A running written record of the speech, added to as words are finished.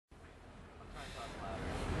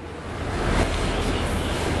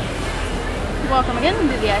Welcome again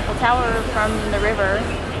to the Eiffel Tower from the river.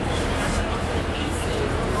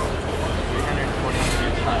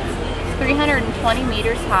 320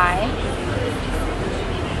 meters high.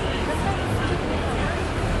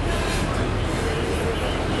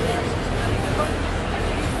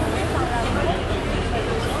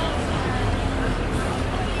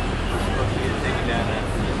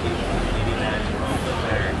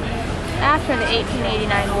 After the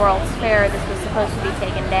 1889 World's Fair, this was supposed to be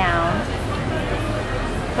taken down,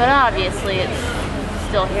 but obviously it's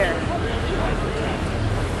still here.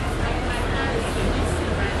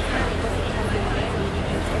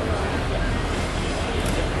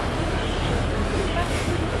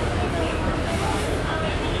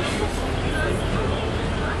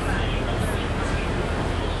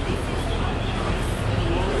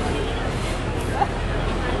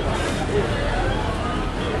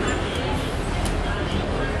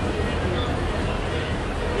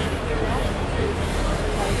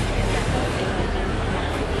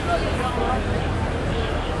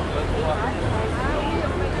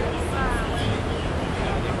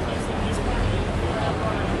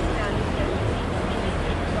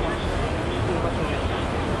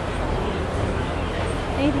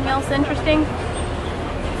 Anything else interesting?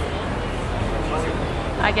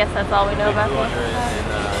 I guess that's all we know about this.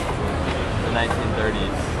 In the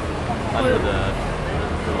 1930s, under the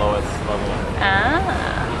lowest level. Ah.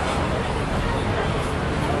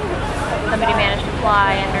 Somebody managed to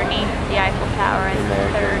fly underneath the Eiffel Tower in the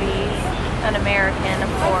 30s. An American,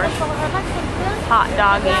 of course. Hot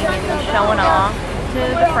dogging and showing off to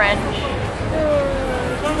the French.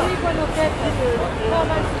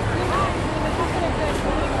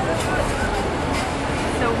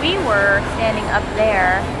 So we were standing up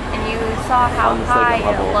there, and you saw how high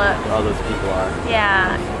it looked. All those people are.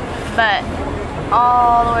 Yeah, but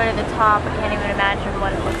all the way to the top, I can't even imagine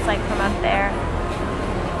what it looks like from up there.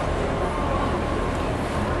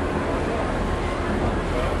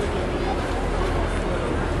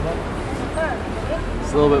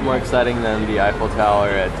 It's a little bit more exciting than the Eiffel Tower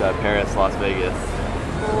at Paris, Las Vegas.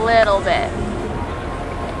 Little bit.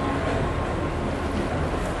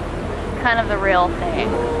 Kind of the real thing.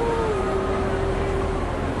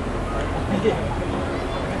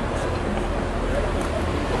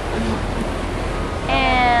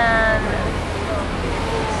 And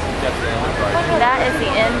that is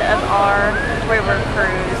the end of our river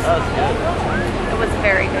cruise. It was a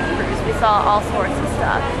very good cruise. We saw all sorts of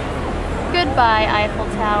stuff. Goodbye, Eiffel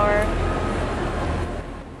Tower.